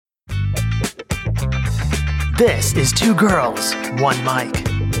This is Two Girls, One Mic,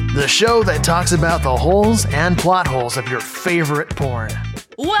 the show that talks about the holes and plot holes of your favorite porn.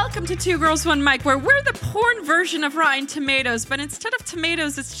 Welcome to Two Girls, One Mic, where we're the porn version of Rotten Tomatoes, but instead of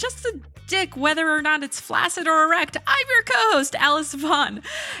tomatoes, it's just a dick, whether or not it's flaccid or erect. I'm your co-host, Alice Vaughn,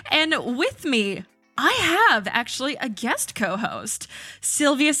 and with me, I have actually a guest co-host,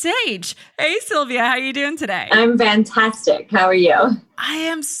 Sylvia Sage. Hey, Sylvia, how are you doing today? I'm fantastic. How are you? I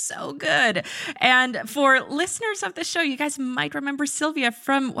am so good. And for listeners of the show, you guys might remember Sylvia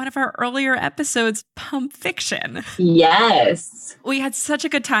from one of our earlier episodes, Pulp Fiction. Yes. We had such a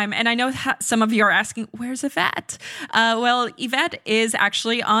good time. And I know some of you are asking, where's Yvette? Well, Yvette is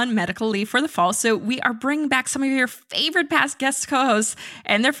actually on medical leave for the fall. So we are bringing back some of your favorite past guest co-hosts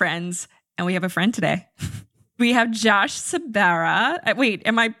and their friends. And we have a friend today. We have Josh Sabara. Wait,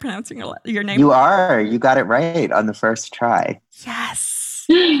 am I pronouncing your name? You are. You got it right on the first try. Yes.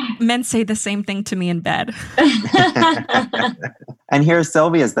 Men say the same thing to me in bed. And here's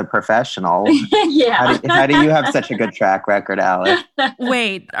Sylvia's the professional. Yeah. How do you have such a good track record, Alice?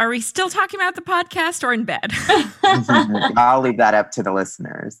 Wait, are we still talking about the podcast or in bed? I'll leave that up to the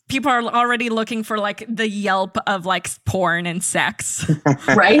listeners. People are already looking for like the Yelp of like porn and sex.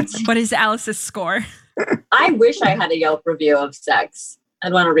 Right? What is Alice's score? I wish I had a Yelp review of sex.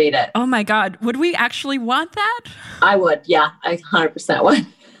 I'd want to read it. Oh my God. Would we actually want that? I would. Yeah, I 100% would.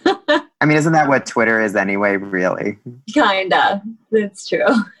 I mean, isn't that what Twitter is anyway, really? Kinda. That's true.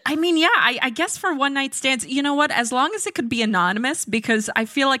 I mean, yeah, I guess for one night stands, you know what? As long as it could be anonymous, because I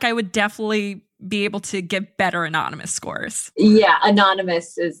feel like I would definitely be able to give better anonymous scores. Yeah,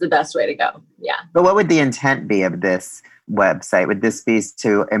 anonymous is the best way to go. Yeah. But what would the intent be of this website? Would this be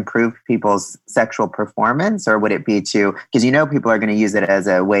to improve people's sexual performance, or would it be to, because people are going to use it as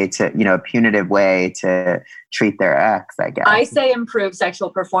a way to, a punitive way to treat their ex, I guess. I say improve sexual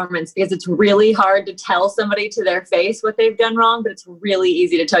performance because it's really hard to tell somebody to their face what they've done wrong, but it's really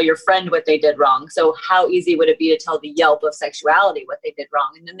easy to tell your friend what they did wrong. So how easy would it be to tell the Yelp of sexuality what they did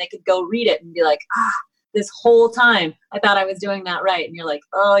wrong? And then they could go read it and be like, this whole time I thought I was doing that right. And you're like,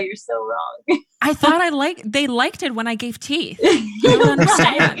 oh, you're so wrong. I thought they liked it when I gave teeth. I don't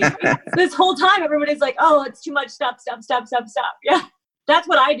understand. This whole time everybody's like, oh, it's too much. Stop. Yeah. That's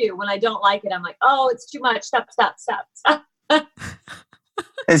what I do when I don't like it. I'm like, oh, it's too much. Stop.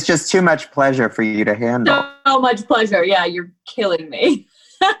 It's just too much pleasure for you to handle. So much pleasure. Yeah, you're killing me.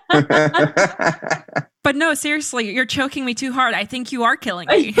 But no, seriously, you're choking me too hard. I think you are killing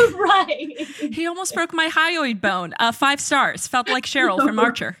me. Right. He almost broke my hyoid bone. 5 stars. Felt like Cheryl from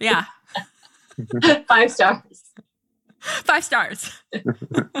Archer. Yeah. 5 stars. 5 stars.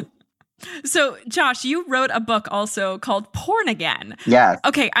 So, Josh, you wrote a book also called Porn Again. Yes.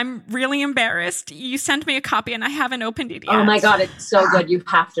 Okay, I'm really embarrassed. You sent me a copy and I haven't opened it yet. Oh my God, it's so good. You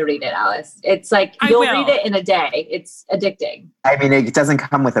have to read it, Alice. It's like, you'll read it in a day. It's addicting. I mean, it doesn't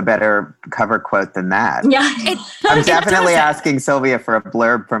come with a better cover quote than that. Yeah. I'm definitely asking Sylvia for a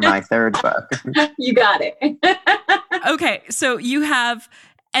blurb for my third book. You got it. Okay, so you have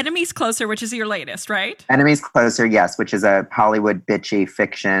Enemies Closer, which is your latest, right? Enemies Closer, yes, which is a Hollywood bitchy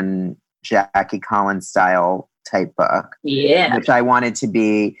fiction, Jackie Collins style type book. Yeah. Which I wanted to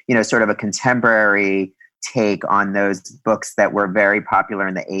be, sort of a contemporary take on those books that were very popular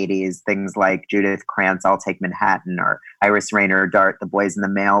in the 80s. Things like Judith Krantz' I'll Take Manhattan, or Iris Rainer Dart, The Boys in the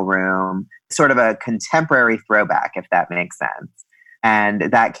Mailroom. Sort of a contemporary throwback, if that makes sense.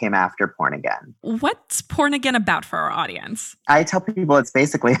 And that came after Porn Again. What's Porn Again about for our audience? I tell people it's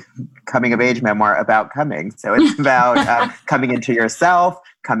basically a coming of age memoir about coming. So it's about coming into yourself,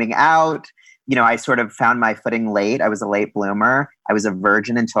 coming out. I sort of found my footing late. I was a late bloomer. I was a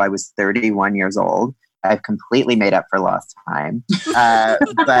virgin until I was 31 years old. I've completely made up for lost time.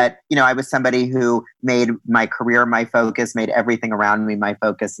 But, I was somebody who made my career my focus, made everything around me my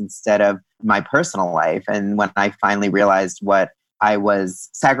focus instead of my personal life. And when I finally realized what I was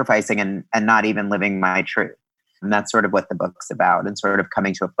sacrificing and not even living my truth. And that's sort of what the book's about, and sort of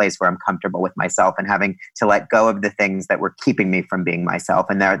coming to a place where I'm comfortable with myself and having to let go of the things that were keeping me from being myself.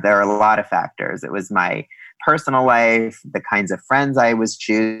 And there are a lot of factors. It was my personal life, the kinds of friends I was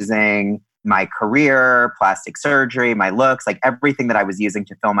choosing, my career, plastic surgery, my looks, like everything that I was using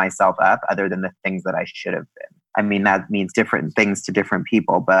to fill myself up other than the things that I should have been. I mean, that means different things to different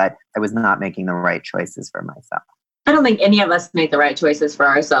people, but I was not making the right choices for myself. I don't think any of us make the right choices for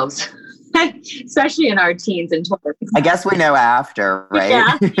ourselves. especially in our teens and 20s. I guess we know after, right?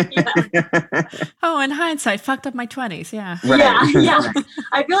 Yeah. Oh, in hindsight, fucked up my 20s. Yeah. Right. Yeah.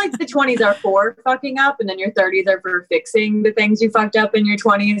 I feel like the 20s are for fucking up, and then your 30s are for fixing the things you fucked up in your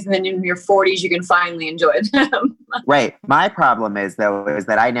 20s, and then in your 40s you can finally enjoy them. Right. My problem is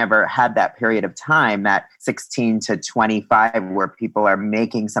that I never had that period of time, that 16 to 25, where people are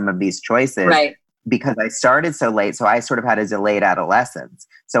making some of these choices. Right. Because I started so late, so I sort of had a delayed adolescence.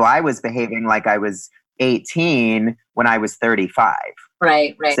 So I was behaving like I was 18 when I was 35.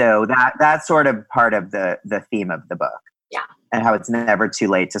 Right. So that's sort of part of the theme of the book. Yeah. And how it's never too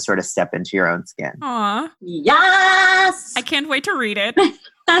late to sort of step into your own skin. Aw. Yes. I can't wait to read it.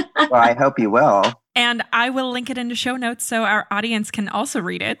 Well, I hope you will. And I will link it into show notes so our audience can also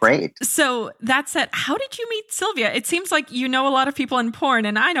read it. Great. So that said, how did you meet Sylvia? It seems like you know a lot of people in porn,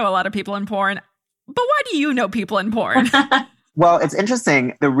 and I know a lot of people in porn. But why do you know people in porn? Well, it's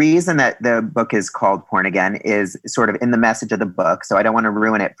interesting. The reason that the book is called Porn Again is sort of in the message of the book. So I don't want to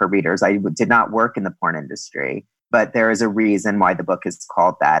ruin it for readers. I did not work in the porn industry, but there is a reason why the book is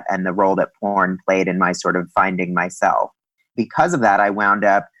called that, and the role that porn played in my sort of finding myself. Because of that, I wound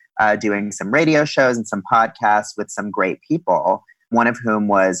up doing some radio shows and some podcasts with some great people, one of whom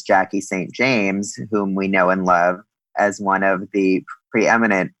was Jackie St. James, whom we know and love as one of the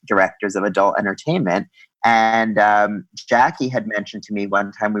preeminent directors of adult entertainment. And Jackie had mentioned to me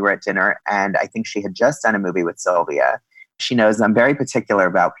one time, we were at dinner, and I think she had just done a movie with Sylvia. She knows I'm very particular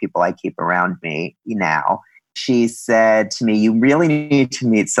about people I keep around me now. She said to me, "You really need to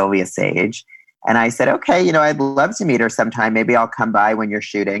meet Sylvia Sage." And I said, "Okay, I'd love to meet her sometime. Maybe I'll come by when you're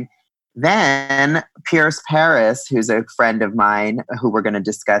shooting." Then Pierce Paris, who's a friend of mine who we're going to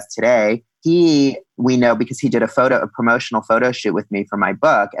discuss today, we know because he did a promotional photo shoot with me for my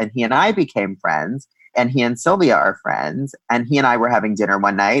book, and he and I became friends, and he and Sylvia are friends, and he and I were having dinner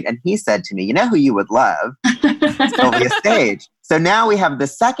one night, and he said to me, "You know who you would love? Sylvia Sage." So now we have the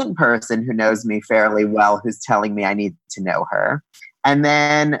second person who knows me fairly well who's telling me I need to know her. And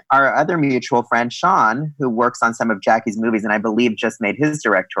then our other mutual friend, Sean, who works on some of Jackie's movies, and I believe just made his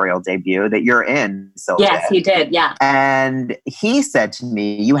directorial debut that you're in, Sylvia. Yes, he did. Yeah. And he said to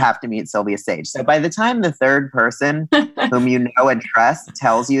me, "You have to meet Sylvia Sage." So by the time the third person whom you know and trust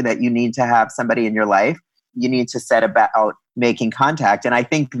tells you that you need to have somebody in your life, you need to set about making contact. And I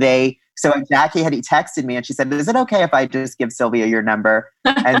think so Jackie had texted me and she said, "Is it okay if I just give Sylvia your number?"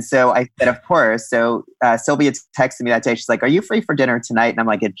 And so I said, "Of course." So Sylvia texted me that day. She's like, "Are you free for dinner tonight?" And I'm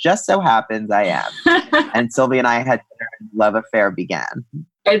like, "It just so happens I am." And Sylvia and I had dinner and love affair began.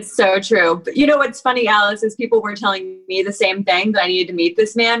 It's so true. But what's funny, Alice, is people were telling me the same thing, that I needed to meet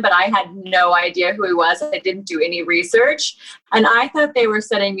this man, but I had no idea who he was. I didn't do any research. And I thought they were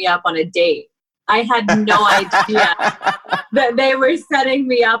setting me up on a date. I had no idea that they were setting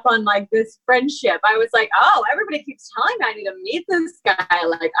me up on like this friendship. I was like, oh, everybody keeps telling me I need to meet this guy.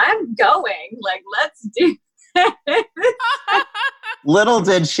 Like, I'm going. Like, let's do this. Little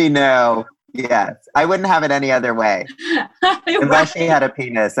did she know. Yes. I wouldn't have it any other way. Unless she had a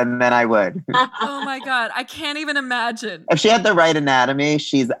penis, and then I would. Oh my God. I can't even imagine. If she had the right anatomy,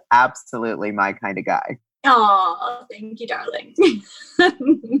 she's absolutely my kind of guy. Oh, thank you, darling.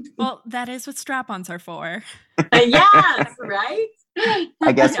 Well, that is what strap-ons are for. Yes, right?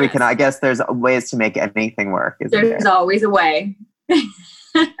 I guess there's ways to make anything work, isn't there? There's always a way.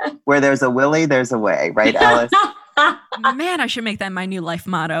 Where there's a Willie, there's a way, right, Alice? Man, I should make that my new life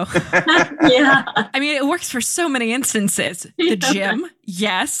motto. Yeah. I mean, it works for so many instances. The gym,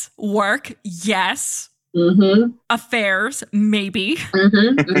 yes. Work, yes. Mm-hmm. Affairs, maybe.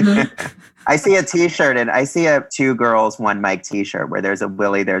 Mm-hmm. Mm-hmm. I see a t-shirt, and I see a 2 girls, 1 mic t-shirt where there's a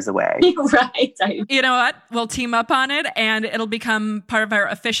Willie, there's a way. Right. You know what? We'll team up on it, and it'll become part of our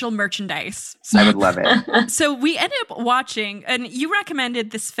official merchandise. I would love it. So we ended up watching, and you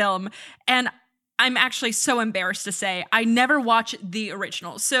recommended this film, and I'm actually so embarrassed to say I never watched the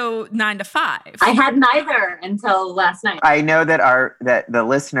original. So 9 to 5. I hadn't either until last night. I know that the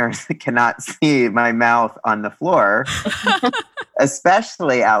listeners cannot see my mouth on the floor,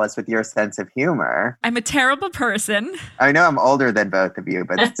 especially Alice with your sense of humor. I'm a terrible person. I know I'm older than both of you,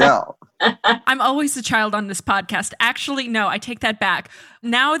 but still. I'm always a child on this podcast. Actually, no, I take that back.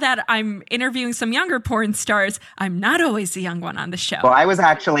 Now that I'm interviewing some younger porn stars, I'm not always the young one on the show. Well, I was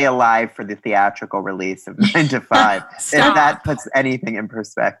actually alive for the theatrical release of 9 to 5, if that puts anything in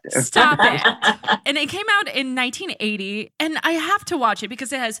perspective. Stop it. And it came out in 1980, and I have to watch it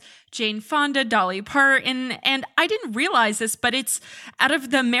because it has Jane Fonda, Dolly Parton, and I didn't realize this, but it's out of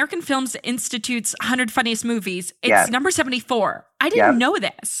the American Film Institute's 100 Funniest Movies. It's number 74. I didn't know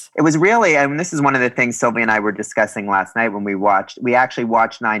this. It was really, and this is one of the things Sylvia and I were discussing last night when we actually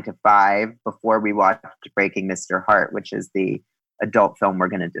watched 9 to 5 before we watched Breaking Mr. Heart, which is the adult film we're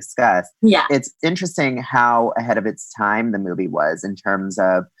going to discuss. Yeah. It's interesting how ahead of its time the movie was in terms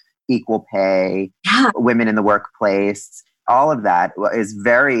of equal pay, women in the workplace. All of that is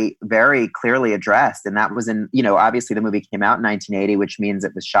very, very clearly addressed. And that was in, obviously the movie came out in 1980, which means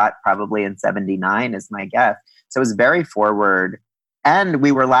it was shot probably in 79 is my guess. So it was very forward. And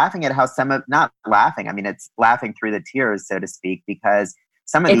we were laughing at how not laughing, I mean, it's laughing through the tears, so to speak, because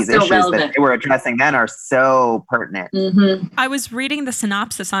some of these issues that they were addressing then are so pertinent. Mm-hmm. I was reading the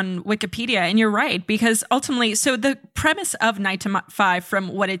synopsis on Wikipedia, and you're right, because ultimately, so the premise of 9 to 5, from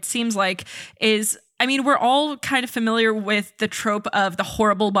what it seems like, is, I mean, we're all kind of familiar with the trope of the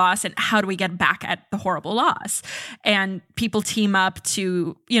horrible boss and how do we get back at the horrible boss? And people team up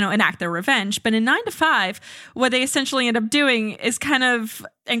to, enact their revenge. But in 9 to 5, what they essentially end up doing is kind of,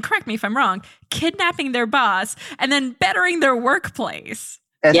 and correct me if I'm wrong, kidnapping their boss and then bettering their workplace.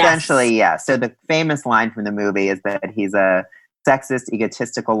 Essentially, yeah. So the famous line from the movie is that he's a sexist,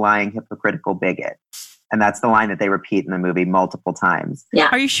 egotistical, lying, hypocritical bigot. And that's the line that they repeat in the movie multiple times. Yeah.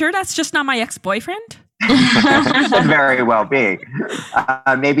 Are you sure that's just not my ex-boyfriend? Could very well be.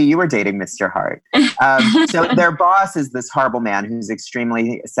 Maybe you were dating Mr. Hart. So their boss is this horrible man who's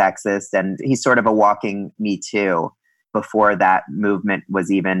extremely sexist, and he's sort of a walking Me Too before that movement was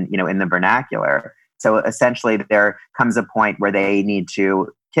even, in the vernacular. So essentially there comes a point where they need to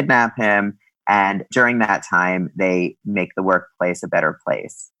kidnap him. And during that time, they make the workplace a better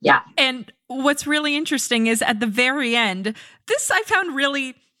place. Yeah. And what's really interesting is at the very end, this I found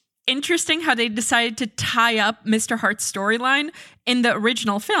really interesting how they decided to tie up Mr. Hart's storyline in the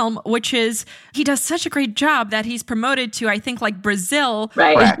original film, which is he does such a great job that he's promoted to, I think, like Brazil,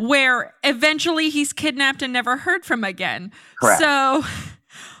 right, where eventually he's kidnapped and never heard from again. Correct. So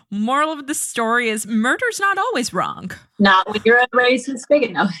moral of the story is murder's not always wrong. Not when you're a racist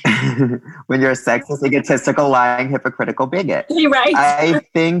bigot. No. When you're a sexist, egotistical, lying, hypocritical bigot. Right. I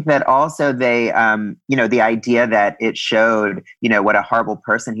think that also they, the idea that it showed, what a horrible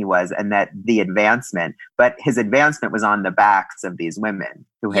person he was and that the advancement, but his advancement was on the backs of these women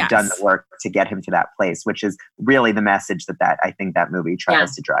who had done the work to get him to that place, which is really the message that I think that movie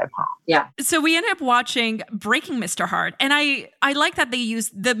tries to drive home. Yeah. So we ended up watching Breaking Mr. Hart, and I like that they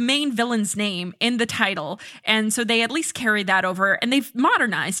used the main villain's name in the title, and so they at least carried that over, and they've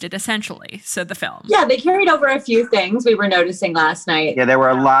modernized it essentially. So the film, they carried over a few things we were noticing last night. Yeah, there were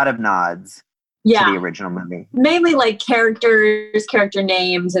a lot of nods to the original movie, mainly like characters, character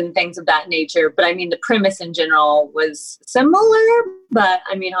names, and things of that nature. But I mean, the premise in general was similar, but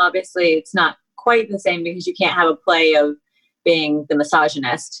I mean, obviously, it's not quite the same because you can't have a play of being the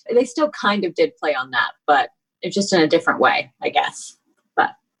misogynist. They still kind of did play on that, but it's just in a different way, I guess.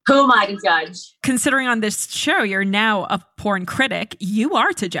 Who am I to judge? Considering on this show, you're now a porn critic, you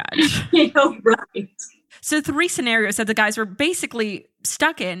are to judge. Right. So 3 scenarios that the guys were basically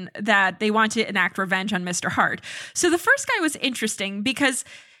stuck in that they want to enact revenge on Mr. Hart. So the first guy was interesting because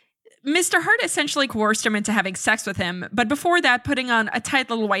Mr. Hart essentially coerced him into having sex with him, but before that, putting on a tight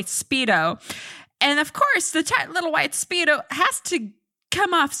little white Speedo. And of course, the tight little white Speedo has to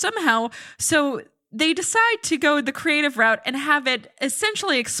come off somehow. So they decide to go the creative route and have it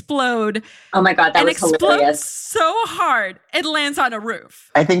essentially explode. Oh my God, that was hilarious. So hard, it lands on a roof.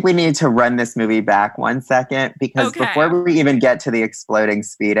 I think we need to run this movie back 1 second because before we even get to the exploding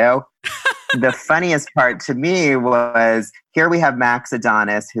Speedo, the funniest part to me was here we have Max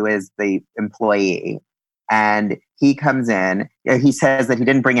Adonis, who is the employee, and he comes in. He says that he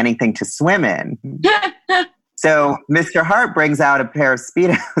didn't bring anything to swim in. So Mr. Hart brings out a pair of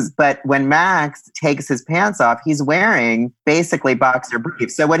Speedos, but when Max takes his pants off, he's wearing basically boxer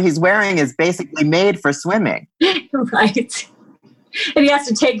briefs. So what he's wearing is basically made for swimming. Right. And he has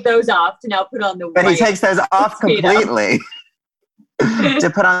to take those off to now put on the white. But he takes those off completely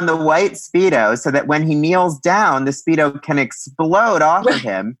to put on the white Speedo so that when he kneels down, the Speedo can explode off of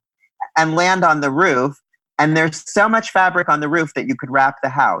him and land on the roof. And there's so much fabric on the roof that you could wrap the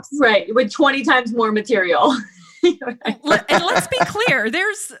house. Right, with 20 times more material. And let's be clear,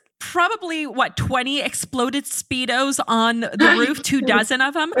 there's probably, 20 exploded Speedos on the roof, 24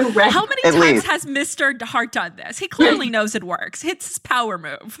 of them. Right. How many times has Mr. Hart done this? He clearly knows it works. It's his power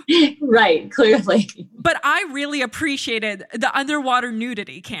move. Right, clearly. But I really appreciated the underwater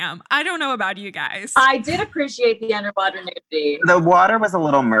nudity, Cam. I don't know about you guys. I did appreciate the underwater nudity. The water was a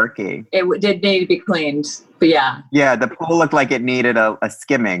little murky. It did need to be cleaned, but yeah. Yeah, the pool looked like it needed a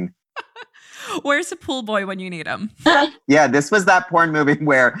skimming. Where's the pool boy when you need him? Yeah, this was that porn movie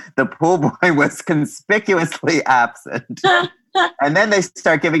where the pool boy was conspicuously absent. And then they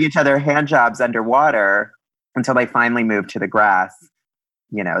start giving each other hand jobs underwater until they finally move to the grass,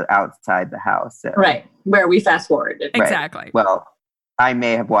 outside the house. So. Right. Where we fast forwarded. Right. Exactly. Well, I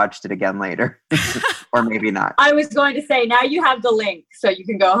may have watched it again later or maybe not. I was going to say, now you have the link so you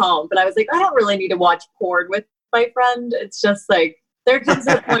can go home. But I was like, I don't really need to watch porn with my friend. It's just like, there comes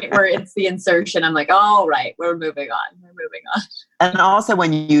a point where it's the insertion. I'm like, all right, we're moving on. And also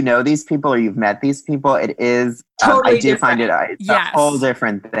when you know these people or you've met these people, it is, Totally I do find it Yes. a whole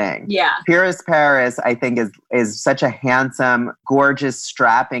different thing. Yeah. Pyrrhus Paris, I think, is such a handsome, gorgeous,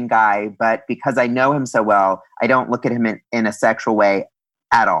 strapping guy. But because I know him so well, I don't look at him in a sexual way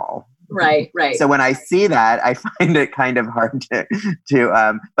at all. Right. So when I see that, I find it kind of hard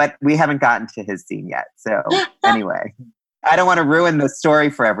to but we haven't gotten to his scene yet. So anyway, I don't want to ruin the story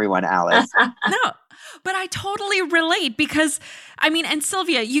for everyone, Alice. No, but I totally relate because, and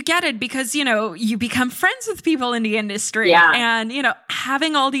Sylvia, you get it because, you become friends with people in the industry. Yeah. And,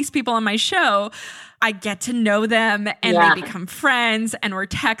 having all these people on my show, I get to know them and Yeah. they become friends and we're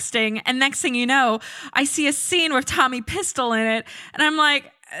texting. And next thing you know, I see a scene with Tommy Pistol in it. And I'm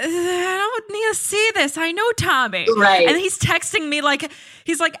like, I don't need to see this. I know Tommy. Right. And he's texting me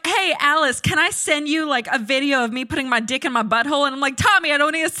he's like, hey, Alice, can I send you a video of me putting my dick in my butthole? And I'm like, Tommy, I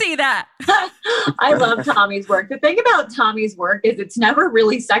don't need to see that. I love Tommy's work. The thing about Tommy's work is it's never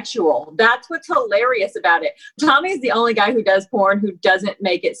really sexual. That's what's hilarious about it. Tommy's the only guy who does porn who doesn't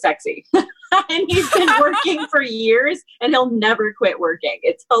make it sexy. And he's been working for years and he'll never quit working.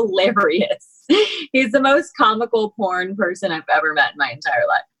 It's hilarious. He's the most comical porn person I've ever met in my entire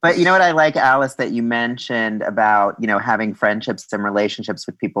life. But you know what I like, Alice, that you mentioned about, having friendships and relationships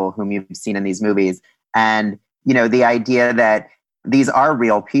with people whom you've seen in these movies. And, the idea that these are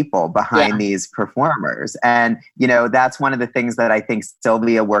real people behind these performers. And, that's one of the things that I think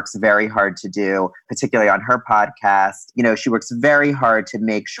Sylvia works very hard to do, particularly on her podcast. She works very hard to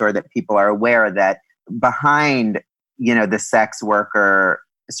make sure that people are aware that behind, the sex worker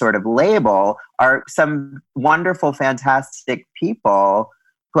sort of label are some wonderful, fantastic people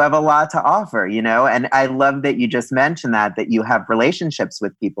who have a lot to offer, and I love that you just mentioned that you have relationships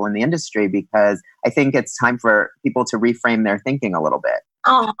with people in the industry, because I think it's time for people to reframe their thinking a little bit.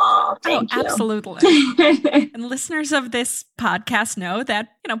 Oh, thank you. Absolutely. And listeners of this podcast know that,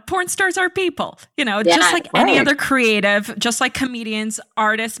 porn stars are people, just like any other creative, just like comedians,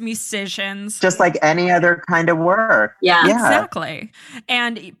 artists, musicians. Just like any other kind of work. Yeah. Exactly.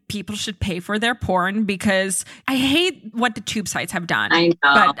 And people should pay for their porn because I hate what the tube sites have done. I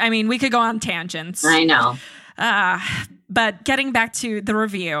know. But we could go on tangents. I know. But getting back to the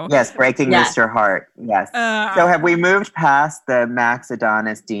review. Yes, breaking Mr. Hart. Yes. So have we moved past the Max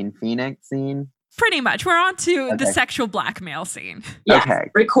Adonis Dean Phoenix scene? Pretty much. We're on to the sexual blackmail scene. Yes. Okay.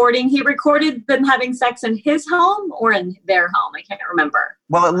 He recorded them having sex in his home or in their home. I can't remember.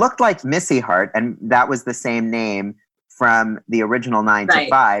 Well, it looked like Missy Hart, and that was the same name from the original 9 to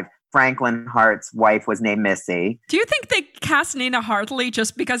 5. Franklin Hart's wife was named Missy. Do you think they cast Nina Hartley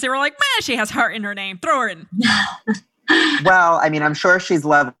just because they were like, man, she has Hart in her name. Throw her in. Well, I'm sure she's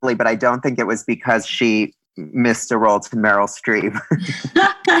lovely, but I don't think it was because she missed a role to Meryl Streep.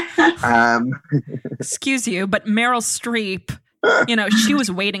 Excuse you, but Meryl Streep, she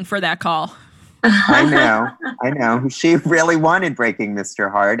was waiting for that call. I know. She really wanted Breaking Mr.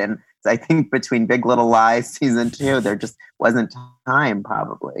 Hart, and I think between Big Little Lies season 2, there just wasn't time,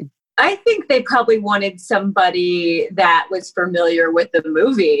 probably. I think they probably wanted somebody that was familiar with the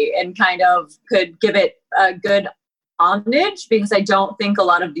movie and kind of could give it a good homage, because I don't think a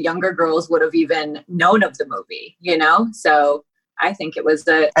lot of the younger girls would have even known of the movie, So I think it was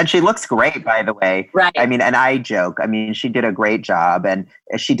and she looks great, by the way. Right. And I joke. she did a great job, and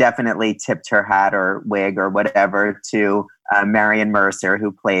she definitely tipped her hat or wig or whatever to Marion Mercer,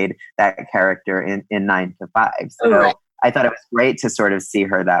 who played that character in 9 to 5. So I thought it was great to sort of see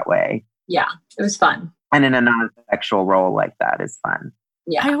her that way. Yeah, it was fun. And in a non-sexual role like that is fun.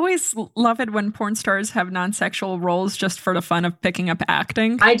 Yeah. I always love it when porn stars have non-sexual roles just for the fun of picking up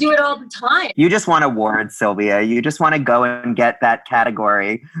acting. I do it all the time. You just want awards, Sylvia. You just want to go and get that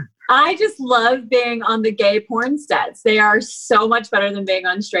category. I just love being on the gay porn sets. They are so much better than being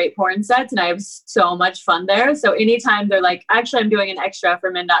on straight porn sets, and I have so much fun there. So anytime they're like, actually, I'm doing an extra for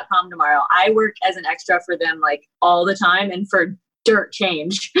men.com tomorrow, I work as an extra for them all the time, and for dirt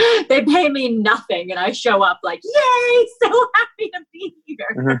change. They pay me nothing, and I show up like, yay, so happy to be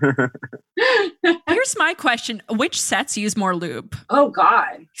here. Here's my question. Which sets use more lube? Oh,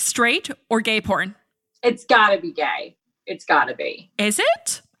 God. Straight or gay porn? It's got to be gay. It's got to be. Is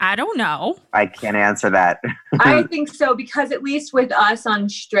it? I don't know. I can't answer that. I think so, because at least with us on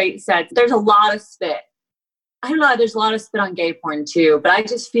straight sets, there's a lot of spit. I don't know. There's a lot of spit on gay porn too, but I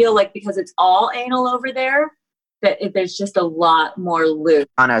just feel like because it's all anal over there, that there's just a lot more lube.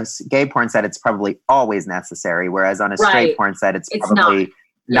 On a gay porn set, it's probably always necessary, whereas on a straight porn set, it's probably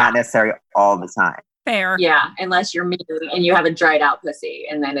not necessary all the time. Fair. Yeah, unless you're me and you have a dried out pussy,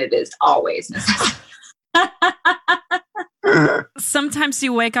 and then it is always necessary. Sometimes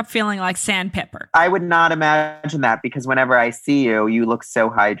you wake up feeling like sandpaper. I would not imagine that because whenever I see you, you look so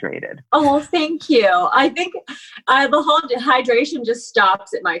hydrated. Oh, thank you. I think the whole hydration just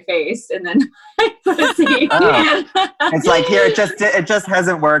stops at my face and then my pussy. Oh. It's like here, it just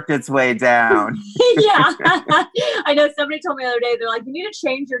hasn't worked its way down. Yeah. I know somebody told me the other day, they're like, you need to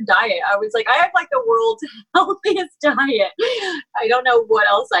change your diet. I was like, I have like the world's healthiest diet. I don't know what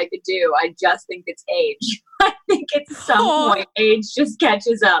else I could do. I just think it's age. I think at some point age just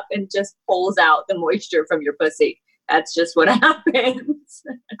catches up and just pulls out the moisture from your pussy. That's just what happens.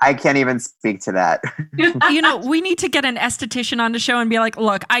 I can't even speak to that. We need to get an esthetician on the show and be like,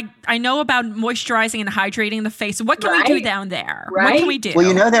 look, I know about moisturizing and hydrating the face. What can we do down there? Right? What can we do?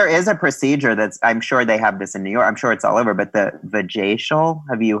 Well, there is a procedure I'm sure they have this in New York. I'm sure it's all over, but the vajacial,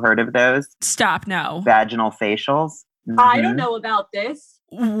 have you heard of those? Stop, no. Vaginal facials? Mm-hmm. I don't know about this.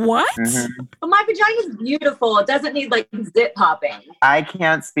 What? Mm-hmm. But my vagina is beautiful. It doesn't need like zip popping. I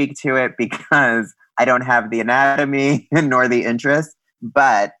can't speak to it because I don't have the anatomy nor the interest,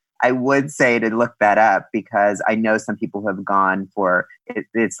 but I would say to look that up because I know some people who have gone for it.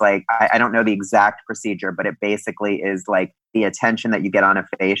 It's like, I don't know the exact procedure, but it basically is like the attention that you get on a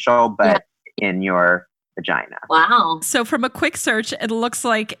facial, but in your vagina. Wow. So from a quick search, it looks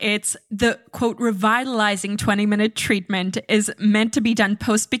like it's the, quote, revitalizing 20-minute treatment is meant to be done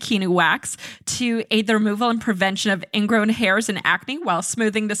post-bikini wax to aid the removal and prevention of ingrown hairs and acne while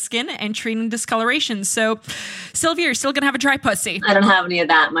smoothing the skin and treating discoloration. So, Sylvia, you're still going to have a dry pussy. I don't have any of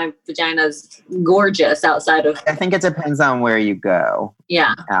that. My vagina's gorgeous outside of... I think it depends on where you go.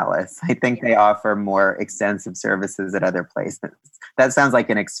 Yeah. Alice. I think they offer more extensive services at other places. That sounds like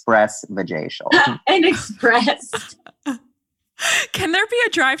an express vajacial. An express. Can there be a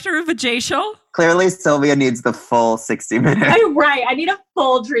drive-through vajacial? Clearly, Sylvia needs the full 60 minutes. Right. I need a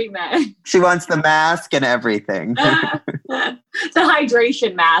full treatment. She wants the mask and everything. The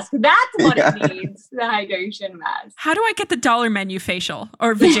hydration mask. That's what it needs. The hydration mask. How do I get the dollar menu facial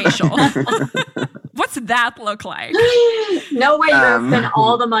or vajacial? What's that look like? No way you're going to spend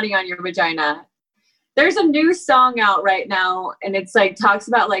all the money on your vagina. There's a new song out right now, and it's like talks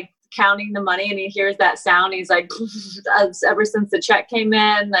about like counting the money, and he hears that sound. He's like, ever since the check came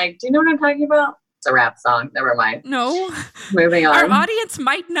in, like, do you know what I'm talking about? It's a rap song. Never mind. No. Moving on. Our audience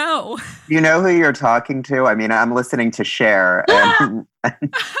might know. You know who you're talking to? I mean, I'm listening to Cher. And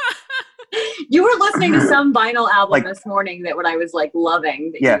you were listening to some vinyl album this morning that what I was like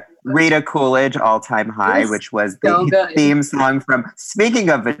loving. Rita Coolidge, All Time High, which was the theme song from, speaking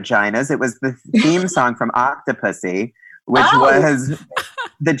of vaginas, it was the theme song from Octopussy, which was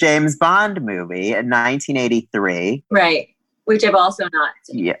the James Bond movie in 1983. Right. Which I've also not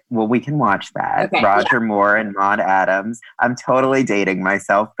seen. Yeah, well, we can watch that. Okay, Roger Moore and Maude Adams. I'm totally dating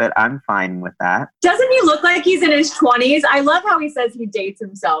myself, but I'm fine with that. Doesn't he look like he's in his 20s? I love how he says he dates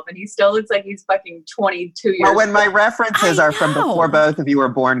himself, and he still looks like he's fucking 22 years old. Well, when my references are from before both of you were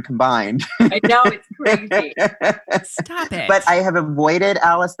born combined. I know, it's crazy. Stop it. But I have avoided,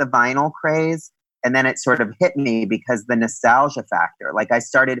 Alice, the vinyl craze. And then it sort of hit me because the nostalgia factor. Like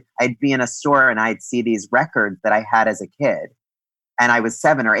I'd be in a store and I'd see these records that I had as a kid. And I was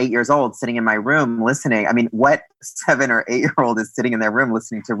 7 or 8 years old sitting in my room listening. I mean, what 7 or 8-year-old is sitting in their room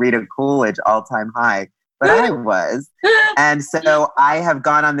listening to Rita Coolidge, All Time High? But I was. And so I have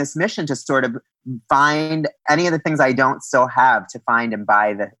gone on this mission to sort of find any of the things I don't still have, to find and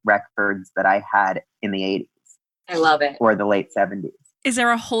buy the records that I had in the 80s. I love it. Or the late 70s. Is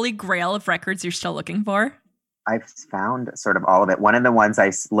there a holy grail of records you're still looking for? I've found sort of all of it. One of the ones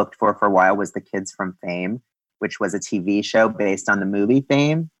I looked for a while was The Kids from Fame, which was a TV show based on the movie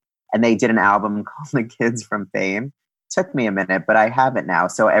Fame. And they did an album called The Kids from Fame. Took me a minute, but I have it now.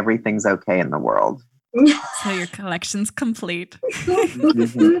 So everything's okay in the world. So your collection's complete.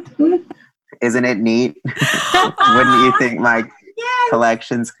 Mm-hmm. Isn't it neat? Wouldn't you think my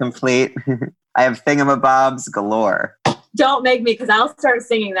collection's complete? I have thingamabobs galore. Don't make me, because I'll start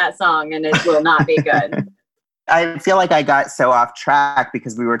singing that song and it will not be good. I feel like I got so off track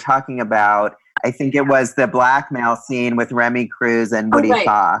because we were talking about, I think it was the blackmail scene with Remy Cruz and Woody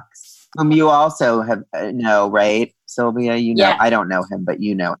Fox, whom you also know, right? Sylvia, you know? Yeah. I don't know him, but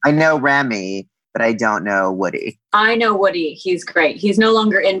you know. I know Remy, but I don't know Woody. I know Woody. He's great. He's no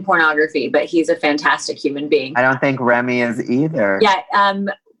longer in pornography, but he's a fantastic human being. I don't think Remy is either. Yeah.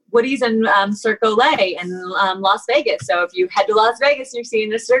 Woody's in Cirque du Soleil in Las Vegas. So if you head to Las Vegas and you're seeing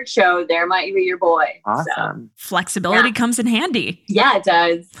the Cirque show, there might be your boy. Awesome. So, Flexibility comes in handy. Yeah, it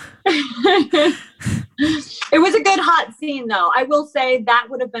does. It was a good hot scene, though. I will say that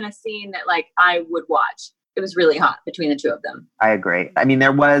would have been a scene that like I would watch. It was really hot between the two of them. I agree. I mean,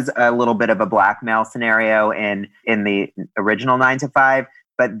 there was a little bit of a blackmail scenario in the original 9 to 5,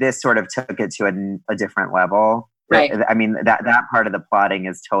 but this sort of took it to a different level. Right. I mean, that part of the plotting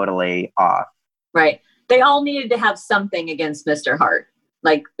is totally off. Right. They all needed to have something against Mr. Hart,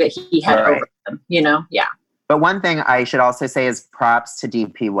 like that he had over them, you know? Yeah. But one thing I should also say is props to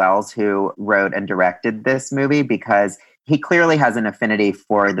D.P. Wells, who wrote and directed this movie, because he clearly has an affinity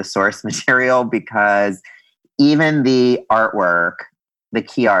for the source material, because even the artwork, the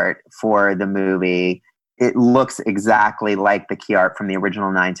key art for the movie, it looks exactly like the key art from the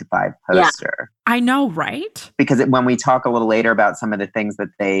original 9 to 5 poster. Yeah. I know, right? Because when we talk a little later about some of the things that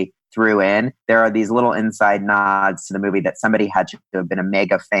they threw in, there are these little inside nods to the movie that somebody had to have been a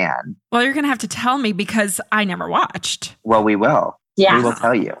mega fan. Well, you're going to have to tell me because I never watched. Well, we will. Yeah. We will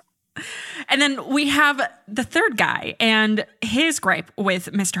tell you. And then we have the third guy and his gripe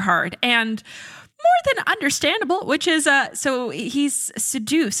with Mr. Hart. And more than understandable, which is, so he's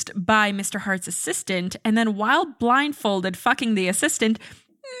seduced by Mr. Hart's assistant. And then while blindfolded fucking the assistant,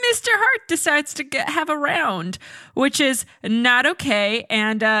 Mr. Hart decides to have a round, which is not okay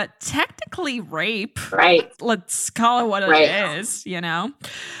and technically rape. Right. Let's call it what it is, you know?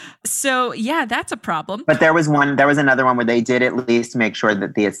 So, yeah, that's a problem. But there was another one where they did at least make sure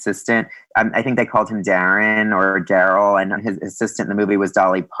that the assistant, I think they called him Darren or Daryl, and his assistant in the movie was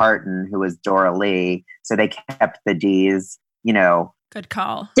Dolly Parton, who was Dora Lee. So they kept the D's, you know. Good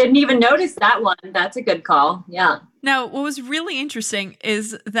call. Didn't even notice that one. That's a good call. Yeah. Now, what was really interesting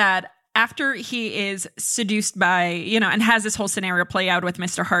is that after he is seduced by, you know, and has this whole scenario play out with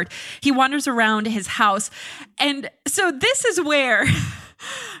Mr. Hart, he wanders around his house. And so this is where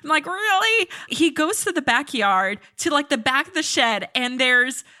I'm like, really? He goes to the backyard, to like the back of the shed, and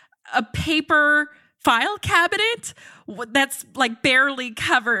there's a paper file cabinet that's like barely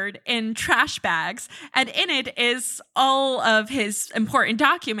covered in trash bags. And in it is all of his important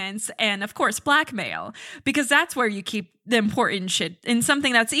documents and, of course, blackmail, because that's where you keep the important shit, in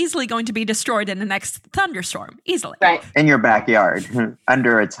something that's easily going to be destroyed in the next thunderstorm. Easily. Right. In your backyard,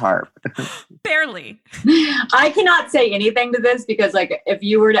 under a tarp. Barely. I cannot say anything to this because, like, if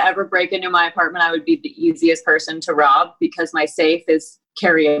you were to ever break into my apartment, I would be the easiest person to rob because my safe is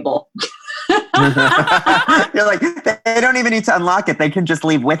carryable. You're like, they don't even need to unlock it. They can just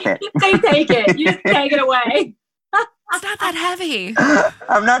leave with it. They take it. You just take it away. It's not that heavy.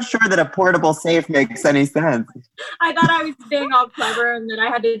 I'm not sure that a portable safe makes any sense. I thought I was being all clever, and then I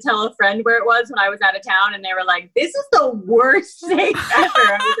had to tell a friend where it was when I was out of town, and they were like, this is the worst safe ever.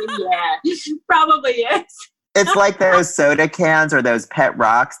 I was like, yeah, probably is. It's like those soda cans or those pet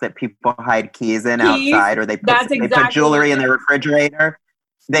rocks that people hide keys in outside, or they put jewelry in the refrigerator.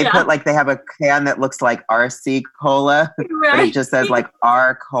 They they have a can that looks like RC Cola, but it just says like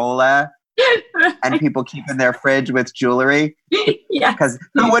R Cola. And people keep in their fridge with jewelry. Yeah. Because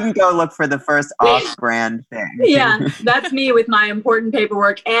who wouldn't go look for the first off-brand thing? Yeah, that's me with my important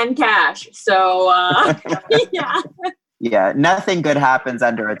paperwork and cash. So, yeah. Yeah, nothing good happens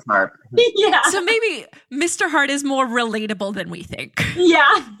under a tarp. Yeah. So maybe Mr. Hart is more relatable than we think.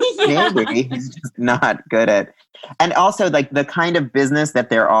 Yeah. Maybe he's just not good at. And also, like, the kind of business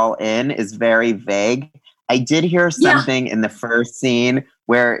that they're all in is very vague. I did hear something in the first scene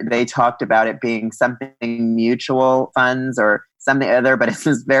where they talked about it being something mutual funds or something other, but it's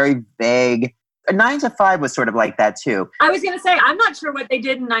just very vague. 9 to 5 was sort of like that too. I was going to say, I'm not sure what they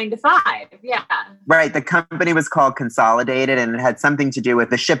did in 9 to 5. Yeah. Right. The company was called Consolidated, and it had something to do with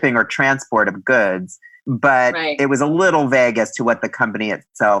the shipping or transport of goods, but it was a little vague as to what the company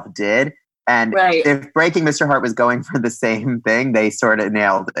itself did. And if Breaking Mr. Hart was going for the same thing, they sort of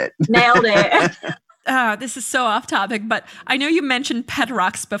nailed it. Nailed it. This is so off topic, but I know you mentioned pet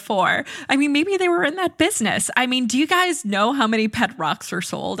rocks before. I mean, maybe they were in that business. I mean, do you guys know how many pet rocks are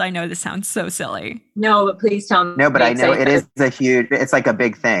sold? I know this sounds so silly. No, but please tell me. No, but I know it is it's like a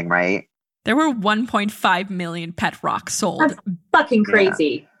big thing, right? There were 1.5 million pet rocks sold. That's fucking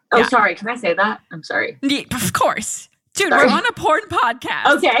crazy. Yeah. Oh, sorry. Can I say that? I'm sorry. Yeah, of course. Dude, we're on a porn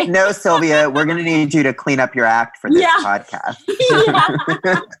podcast. Okay. No, Sylvia, we're going to need you to clean up your act for this podcast.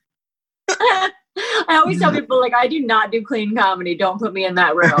 I always tell people, like, I do not do clean comedy. Don't put me in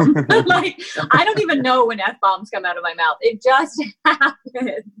that room. Like, I don't even know when F-bombs come out of my mouth. It just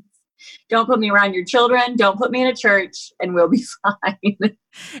happens. Don't put me around your children. Don't put me in a church, and we'll be fine.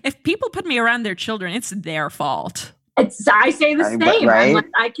 If people put me around their children, it's their fault. I say the same. Right? I'm like,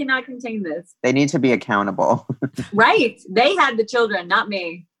 I cannot contain this. They need to be accountable. Right. They had the children, not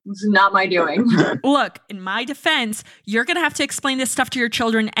me. It's not my doing. Look, in my defense, you're going to have to explain this stuff to your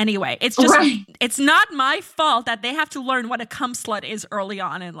children anyway. It's just, It's not my fault that they have to learn what a cum slut is early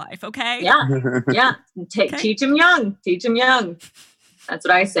on in life, okay? Yeah. Teach them young. Teach them young. That's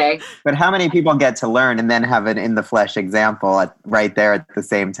what I say. But how many people get to learn and then have an in the flesh example right there at the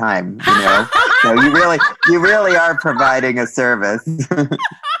same time? You know, so you really are providing a service.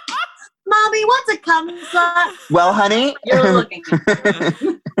 Mommy, what's a cum slut? Well, honey, you're looking. God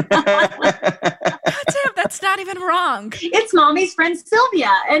damn, that's not even wrong. It's Mommy's friend Sylvia,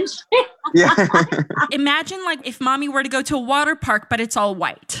 and imagine like if Mommy were to go to a water park, but it's all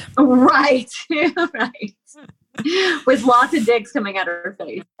white. Right. With lots of dicks coming out of her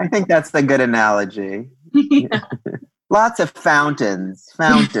face. I think that's a good analogy. Yeah. Lots of fountains.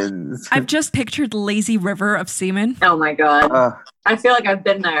 I've just pictured lazy river of semen. Oh my God. I feel like I've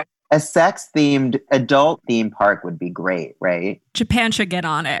been there. A sex-themed adult theme park would be great, right? Japan should get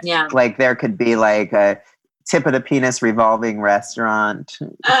on it. Yeah. Like there could be like a tip of the penis revolving restaurant.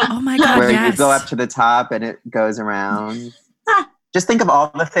 Oh my God, where yes. you go up to the top and it goes around. Just think of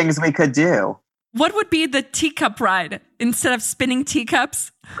all the things we could do. What would be the teacup ride instead of spinning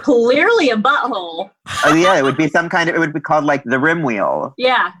teacups? Clearly a butthole. Oh yeah, it would be it would be called like the rim wheel.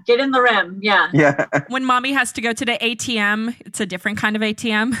 Yeah, get in the rim. Yeah. Yeah. When Mommy has to go to the ATM, it's a different kind of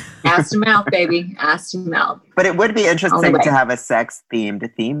ATM. Ass to mouth, baby. Ass to mouth. But it would be interesting to have a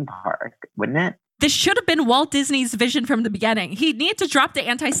sex-themed theme park, wouldn't it? This should have been Walt Disney's vision from the beginning. He needed to drop the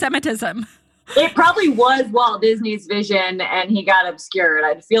anti-Semitism. It probably was Walt Disney's vision and he got obscured.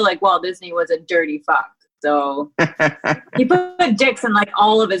 I feel like Walt Disney was a dirty fuck. So he put dicks in like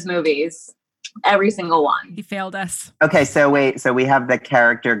all of his movies. Every single one. He failed us. Okay, so wait. So we have the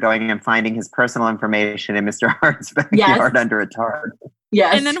character going and finding his personal information in Mr. Hart's backyard under a tarp.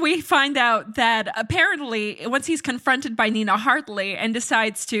 Yes. And then we find out that apparently once he's confronted by Nina Hartley and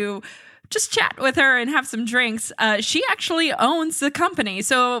decides to just chat with her and have some drinks, she actually owns the company.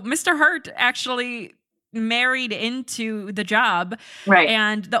 So Mr. Hart actually married into the job. Right.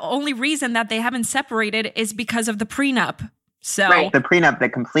 And the only reason that they haven't separated is because of the prenup. So the prenup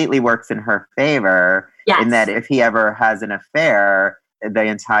that completely works in her favor, in that if he ever has an affair, the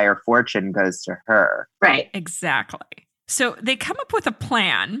entire fortune goes to her. Right. Exactly. So they come up with a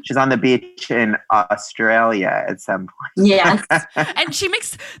plan. She's on the beach in Australia at some point. Yes. And she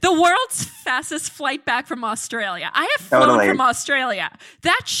makes the world's fastest flight back from Australia. I have flown from Australia.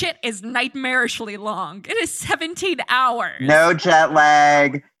 That shit is nightmarishly long. It is 17 hours. No jet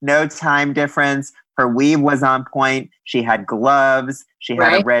lag, no time difference. Her weave was on point. She had gloves. She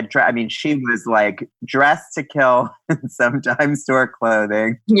had a red dress. I mean, she was like dressed to kill, sometimes to her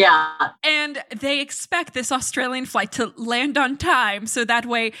clothing. Yeah. And they expect this Australian flight to land on time. So that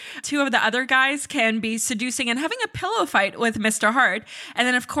way, two of the other guys can be seducing and having a pillow fight with Mr. Hart. And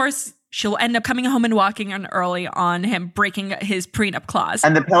then, of course, she'll end up coming home and walking in early on him breaking his prenup clause.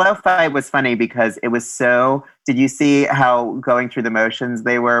 And the pillow fight was funny because it was so... Did you see how going through the motions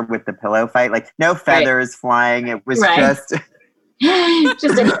they were with the pillow fight? Like, no feathers flying. It was just...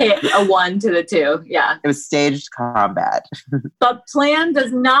 just a hit, a 1 to the 2. Yeah. It was staged combat. The plan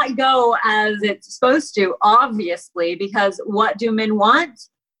does not go as it's supposed to, obviously, because what do men want?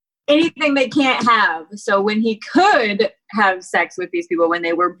 Anything they can't have. So when he could have sex with these people, when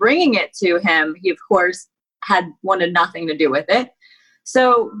they were bringing it to him, he, of course, wanted nothing to do with it.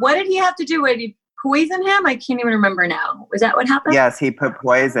 So what did he have to do? Did he poison him? I can't even remember now. Was that what happened? Yes, he put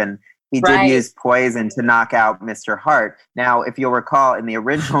poison. He did use poison to knock out Mr. Hart. Now, if you'll recall, in the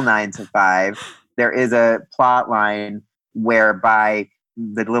original 9 to 5, there is a plot line whereby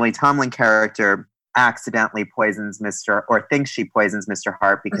the Lily Tomlin character accidentally poisons thinks she poisons Mr.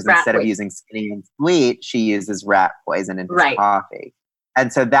 Hart because instead of using Skinny and Sweet, she uses rat poison in his coffee.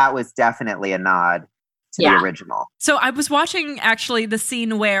 And so that was definitely a nod to the original. So I was watching actually the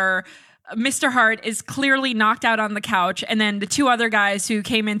scene where Mr. Hart is clearly knocked out on the couch, and then the two other guys who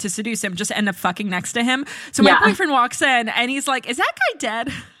came in to seduce him just end up fucking next to him. So my boyfriend walks in, and he's like, is that guy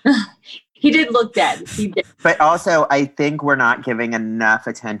dead? He did look dead. He did. But also, I think we're not giving enough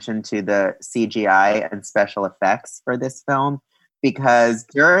attention to the CGI and special effects for this film, because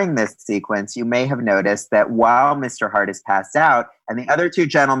during this sequence, you may have noticed that while Mr. Hart is passed out and the other two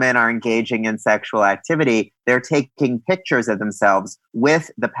gentlemen are engaging in sexual activity, they're taking pictures of themselves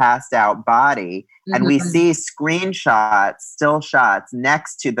with the passed out body. Mm-hmm. And we see screenshots, still shots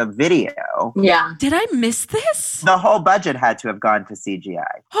next to the video. Yeah. Did I miss this? The whole budget had to have gone to CGI.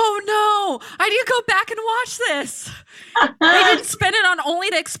 Oh no, I need to go back and watch this. They didn't spend it on only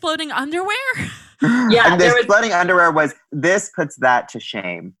the exploding underwear? Yeah, And this floating underwear this puts that to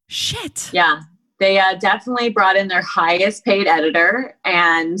shame. Shit. Yeah. They definitely brought in their highest paid editor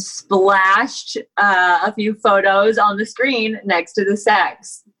and splashed a few photos on the screen next to the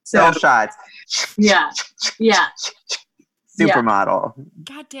sex. Still shots. Yeah. Yeah. Supermodel.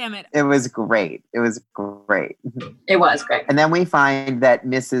 God damn it. It was great. It was great. It was great. And then we find that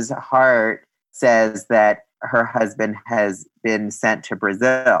Mrs. Hart says that her husband has been sent to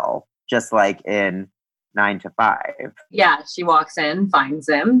Brazil, just like in 9 to 5. Yeah, she walks in, finds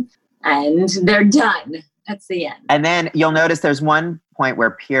him, and they're done. That's the end. And then you'll notice there's one point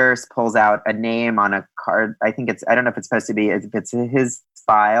where Pierce pulls out a name on a card. I don't know if it's supposed to be, if it's his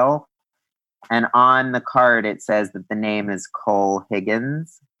file. And on the card, it says that the name is Cole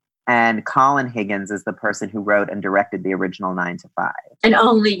Higgins. And Colin Higgins is the person who wrote and directed the original 9 to 5. And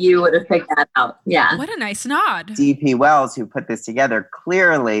only you would have picked that out. Yeah. What a nice nod. D.P. Wells, who put this together,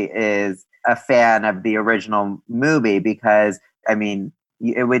 clearly is a fan of the original movie because, I mean,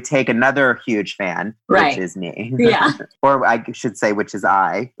 it would take another huge fan, Right. which is me. Yeah. Or I should say, which is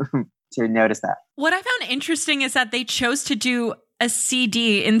I, to notice that. What I found interesting is that they chose to do a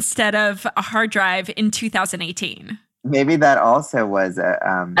CD instead of a hard drive in 2018. Maybe that also was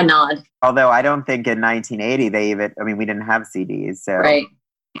A nod. although I don't think in 1980 we didn't have CDs. So, Right.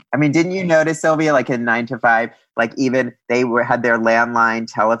 I mean, didn't you notice, Sylvia, like in 9 to 5, like even they had their landline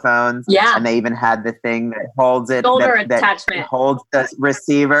telephones. Yeah. And they even had the thing that holds it. Shoulder that attachment. holds the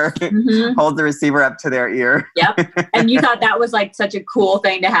receiver, Mhm. holds the receiver up to their ear. Yep. And you thought that was like such a cool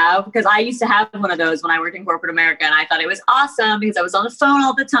thing to have because I used to have one of those when I worked in corporate America and I thought it was awesome because I was on the phone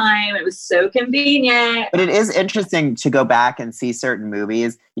all the time. It was so convenient. But it is interesting to go back and see certain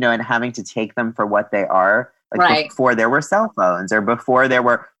movies, and having to take them for what they are. Like Right. before there were cell phones or before there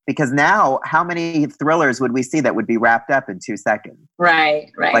were, because now how many thrillers would we see that would be wrapped up in 2 seconds? Right.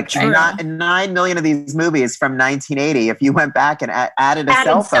 Like True. not 9 million of these movies from 1980, if you went back and added a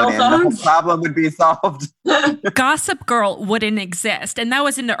cell cell phone in, the whole phones. problem would be solved. Gossip Girl wouldn't exist, and that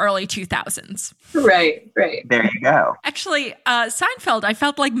was in the early 2000s. Right. There you go. Actually, Seinfeld, I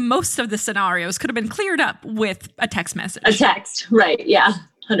felt like most of the scenarios could have been cleared up with a text message. A text. Right. Yeah.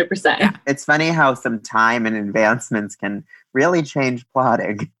 100%. Yeah. It's funny how some time and advancements can really change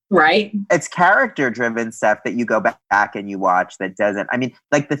plotting. Right. It's character-driven stuff that you go back and you watch that doesn't. I mean,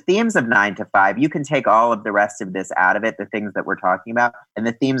 like the themes of 9 to 5, you can take all of the rest of this out of it, the things that we're talking about, and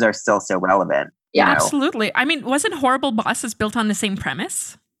the themes are still so relevant. Yeah. you know? Absolutely. I mean, wasn't Horrible Bosses built on the same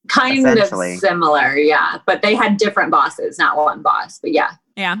premise? Kind of Essentially. similar. Yeah. But they had different bosses, not one boss. But yeah.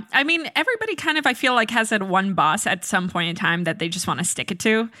 Yeah. I mean, everybody kind of, I feel like, has had one boss at some point in time that they just want to stick it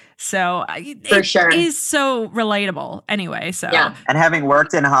to. So For sure. It is so relatable anyway. So Yeah. And having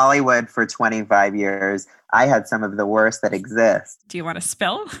worked in Hollywood for 25 years, I had some of the worst that exist. do you want to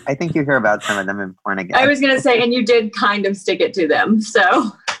spill? I think you hear about some of them in porn again. I was going to say, and you did kind of stick it to them.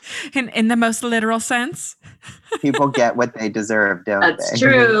 So In the most literal sense? People get what they deserve, don't that's they?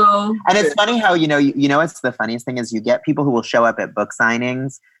 true. And it's funny how, it's the funniest thing is you get people who will show up at book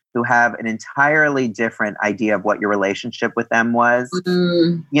signings who have an entirely different idea of what your relationship with them was.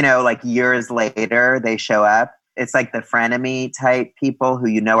 Mm, Like years later, they show up. It's like the frenemy type people who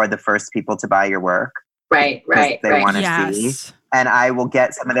are the first people to buy your work. right. Right. They Right. want to Yes. see. And I will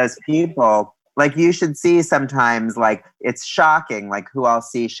get some of those people. Like you should see sometimes, like it's shocking, like who I'll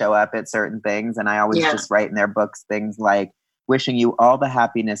see show up at certain things. And I always Yeah. just write in their books things like, wishing you all the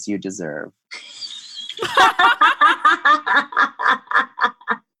happiness you deserve.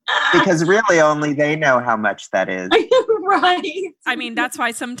 Because really only they know how much that is. Right. I mean, that's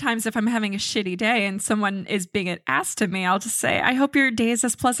why sometimes if I'm having a shitty day and someone is being an ass to me, I'll just say, I hope your day is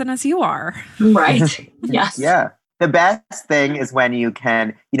as pleasant as you are. Right. Yes. Yeah. The best thing is when you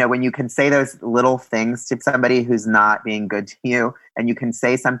can, when you can say those little things to somebody who's not being good to you, and you can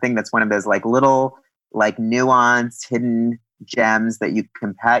say something that's one of those like little, like nuanced, hidden gems that you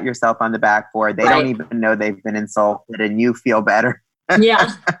can pat yourself on the back for. They don't even know they've been insulted and you feel better.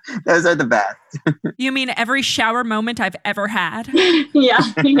 Yeah. Those are the best. You mean every shower moment I've ever had? Yeah.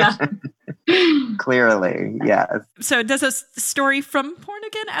 Yeah. Clearly, yes. So does a story from porn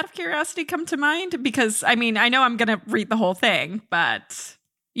again, out of curiosity, come to mind? Because, I mean, I know I'm going to read the whole thing, but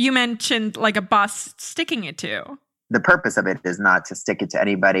you mentioned like a boss sticking it to. The purpose of it is not to stick it to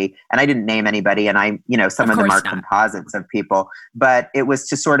anybody. And I didn't name anybody. And some of them course are not. composites of people. But it was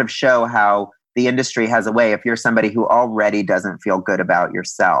to sort of show how the industry has a way, if you're somebody who already doesn't feel good about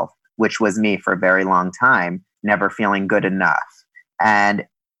yourself, which was me for a very long time, never feeling good enough. And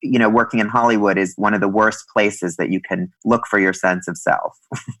working in Hollywood is one of the worst places that you can look for your sense of self.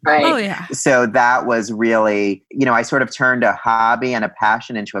 Right. Oh, yeah. So that was really, I sort of turned a hobby and a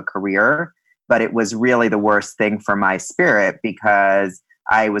passion into a career. but it was really the worst thing for my spirit because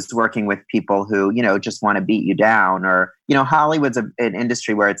I was working with people who, just want to beat you down, or, Hollywood's an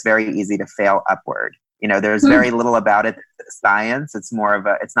industry where it's very easy to fail upward. There's very little about it. Science. It's more of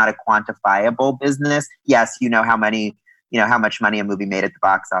it's not a quantifiable business. Yes, how much money a movie made at the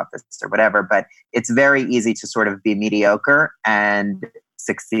box office or whatever, but it's very easy to sort of be mediocre and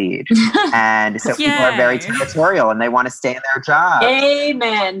succeed. And so people are very territorial and they want to stay in their jobs.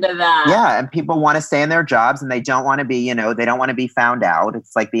 Amen to that. Yeah. And people want to stay in their jobs and they don't want to be, they don't want to be found out.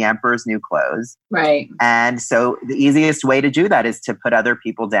 It's like the emperor's new clothes. Right. And so the easiest way to do that is to put other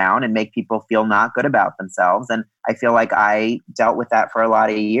people down and make people feel not good about themselves. And I feel like I dealt with that for a lot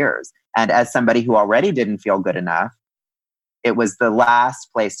of years. And as somebody who already didn't feel good enough, it was the last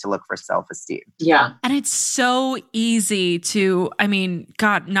place to look for self-esteem. Yeah. And it's so easy to,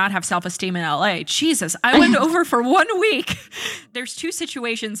 not have self-esteem in LA. Jesus, I went over for 1 week. There's 2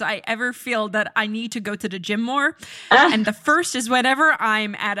 situations I ever feel that I need to go to the gym more. And the first is whenever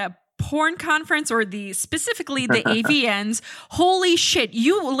I'm at a porn conference or specifically the AVNs. Holy shit,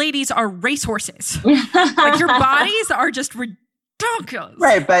 you ladies are racehorses. Like your bodies are just ridiculous.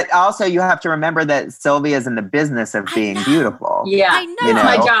 Right, but also you have to remember that Sylvia's in the business of being beautiful. Yeah, I know. It's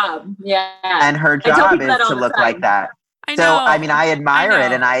my job. Yeah, and her job is to look like that. I so, know. I admire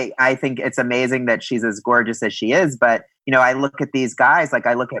it, and I think it's amazing that she's as gorgeous as she is. But I look at these guys, like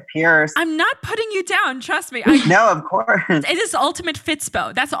I look at Pierce. I'm not putting you down. Trust me. No, of course. It is ultimate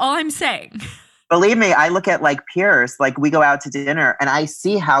Fitspo. That's all I'm saying. Believe me, I look at like Pierce. Like we go out to dinner, and I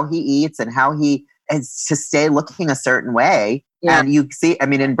see how he eats and how he is to stay looking a certain way. Yeah. And you see,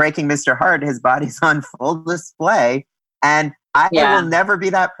 in Breaking Mr. Heart, his body's on full display. And I will never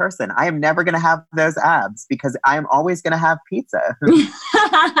be that person. I am never going to have those abs because I am always going to have pizza.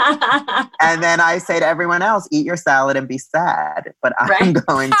 And then I say to everyone else, eat your salad and be sad. But I'm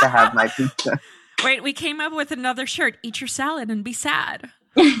going to have my pizza. Wait, we came up with another shirt. Eat your salad and be sad.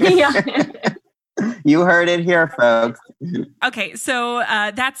 You heard it here, folks. Okay, so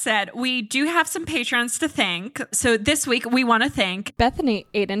that said, we do have some patrons to thank. So this week, we want to thank Bethany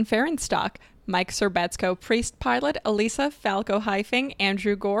Aiden Ferenstock, Mike Serbetsko, Priest Pilot, Elisa Falco Hyfing,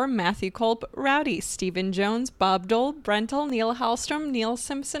 Andrew Gore, Matthew Kolb, Rowdy, Stephen Jones, Bob Dole, Brentel, Neil Hallstrom, Neil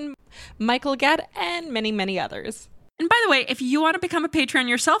Simpson, Michael Gadd, and many, many others. And by the way, if you want to become a Patreon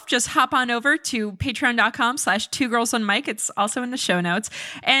yourself, just hop on over to patreon.com/2girls1mic. It's also in the show notes.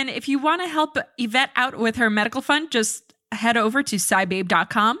 And if you want to help Yvette out with her medical fund, just head over to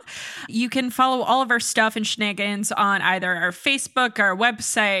SciBabe.com. You can follow all of our stuff and shenanigans on either our Facebook, our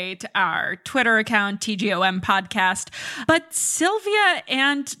website, our Twitter account, TGOM Podcast. But Sylvia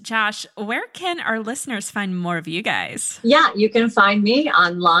and Josh, where can our listeners find more of you guys? Yeah, you can find me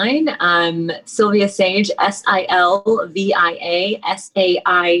online. Sylvia Saige, SILVIA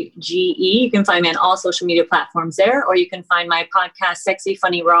SAIGE. You can find me on all social media platforms there, or you can find my podcast, Sexy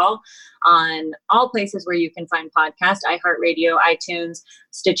Funny Raw, on all places where you can find podcasts, iHeartRadio, iTunes,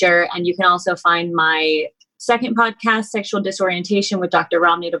 Stitcher. And you can also find my second podcast, Sexual Disorientation with Dr.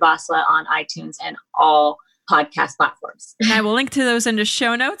 Ramani Dabasla, on iTunes and all podcast platforms. And I will link to those in the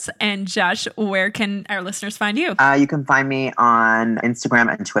show notes. And Josh, where can our listeners find you? You can find me on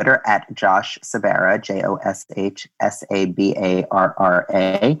Instagram and Twitter at Josh Sabara,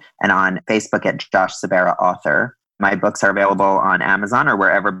 JoshSabarra, and on Facebook at Josh Sabara Author. My books are available on Amazon or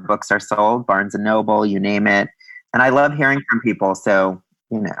wherever books are sold, Barnes & Noble, you name it. And I love hearing from people, so,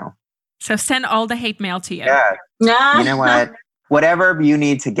 So send all the hate mail to you. Yeah. You know what? Whatever you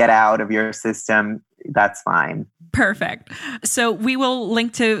need to get out of your system, that's fine. Perfect. So we will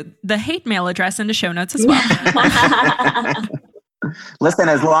link to the hate mail address in the show notes as well. Listen,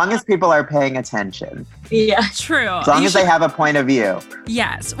 as long as people are paying attention. Yeah, true. As long as they have a point of view.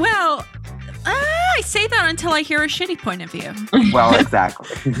 Yes. Well, I say that until I hear a shitty point of view. Well, exactly.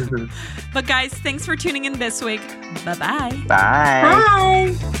 But guys, thanks for tuning in this week. Bye-bye.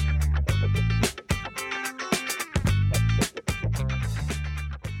 Bye. Bye.